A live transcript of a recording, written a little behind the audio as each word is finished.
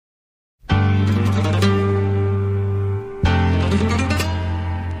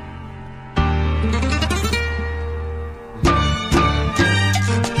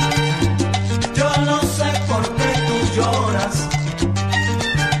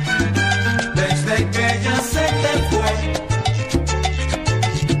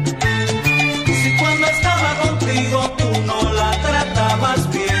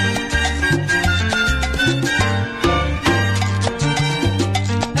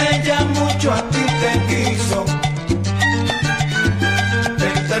mucho a ti te quiso, te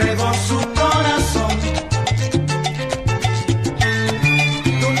entregó su corazón.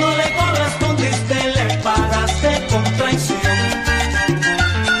 Tú no le correspondiste, le pagaste con traición.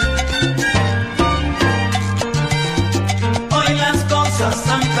 Hoy las cosas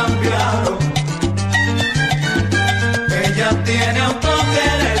han cambiado, ella tiene otro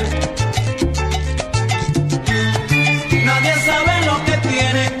querer. Nadie sabe lo que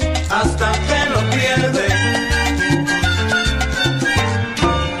tiene hasta que lo pierde.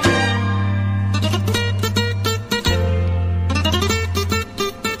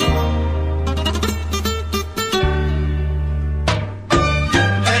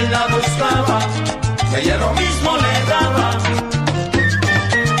 Él la buscaba, ella lo mismo le daba.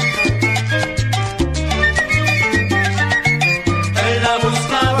 Él la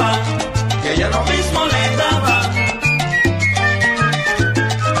buscaba, ella lo mismo le daba.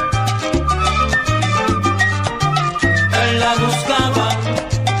 Él la buscaba,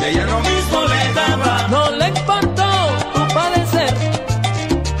 ella lo mismo le daba. No le importó tu padecer,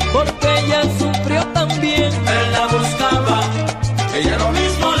 porque ella sufrió también. Él la buscaba, ella lo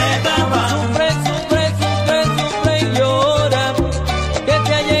mismo le daba. Sufre, sufre, sufre, sufre y llora, que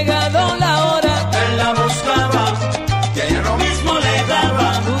te ha llegado la hora. Él la buscaba, ella lo mismo le daba.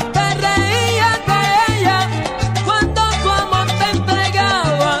 Tú te reías de ella cuando tu amor te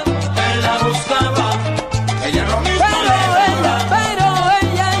entregaba. Él la buscaba, ella lo mismo le daba. Pero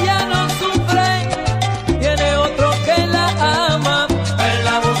ella ya no sufre, tiene otro que la ama. Él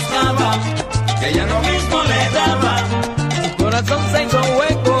la buscaba, ella lo mismo le daba. Su corazón se hizo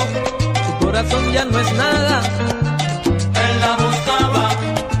hueco, su corazón ya no es nada. Él la buscaba,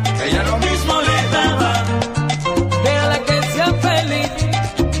 ella lo mismo le daba. Déjala que sea feliz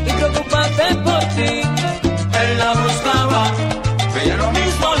y preocúpate por ti. Él la buscaba, ella lo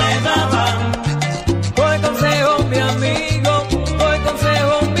mismo le daba. Coge consejo mi amigo, coge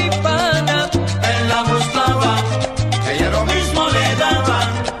consejo mi pana. Él la buscaba, ella lo mismo le daba.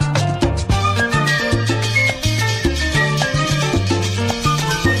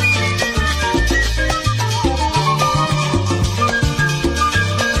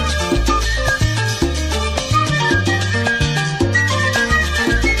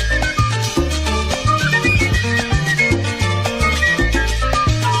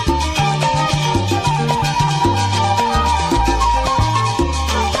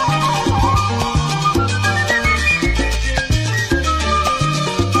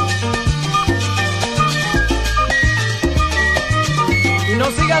 Y no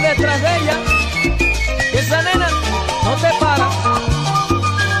sigas detrás de ella, que esa nena no te para.